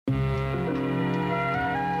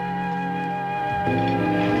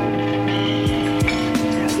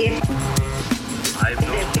I've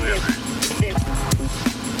known rivers,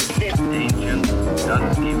 ancient,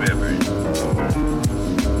 dusty rivers.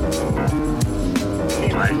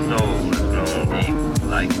 My soul has grown deep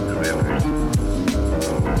like the rivers.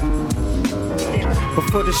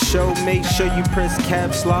 Before the show, make sure you press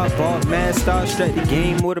caps lock. Bought mad start, strap the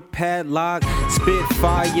game with a padlock. Spit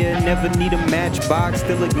fire, never need a matchbox.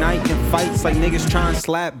 Still igniting fights like niggas trying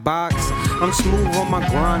slap box. I'm smooth on my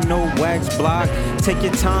grind, no wax block. Take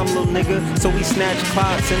your time, little nigga, so we snatch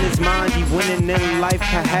clocks. In his mind, he winning in life,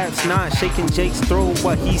 perhaps not. Shaking Jake's throw,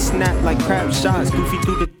 what he snapped like crap shots. Goofy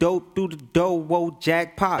through the dope, through the dough, whoa,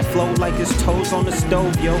 jackpot. Flow like his toes on the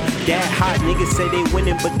stove, yo. That hot, niggas say they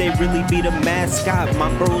winning, but they really be the mascot.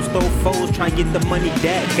 My bros throw foes, try and get the money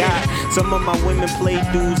that got. Some of my women play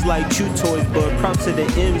dudes like chew toys, but props to the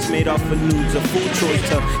M's made off of nudes. A fool choice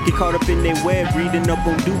to get caught up in their web, reading up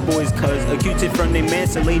on do boys, cuz accused from their man,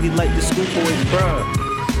 so lady like the schoolboys,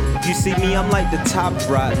 bruh. You see me, I'm like the top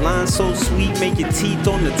rod. Line so sweet, make your teeth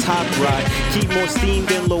on the top rod. Keep more steam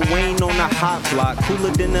than Lil Wayne on a hot block.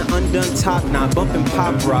 Cooler than an undone top knot, bumping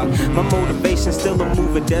pop rock. My motivation still a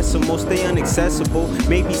move a decimal, stay unaccessible.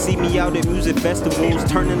 Maybe see me out at music festivals,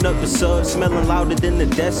 turning up the sub, smelling louder than the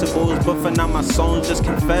decibels. But for now, my songs just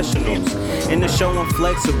confessionals. In the show, I'm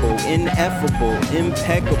flexible, ineffable,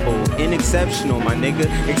 impeccable, inexceptional, my nigga,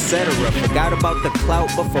 etc. Forgot about the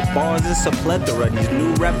clout, but for bars, it's a plethora. These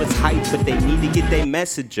new rappers hype, but they need to get their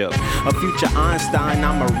message up. A future Einstein,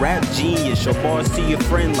 I'm a rap genius. Your bars to your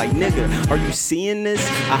friend like, nigga, are you seeing this?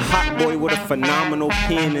 A hot boy with a phenomenal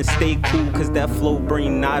pen, and stay cool, cause that flow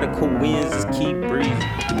bring nautical winds. Just keep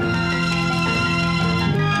breathing.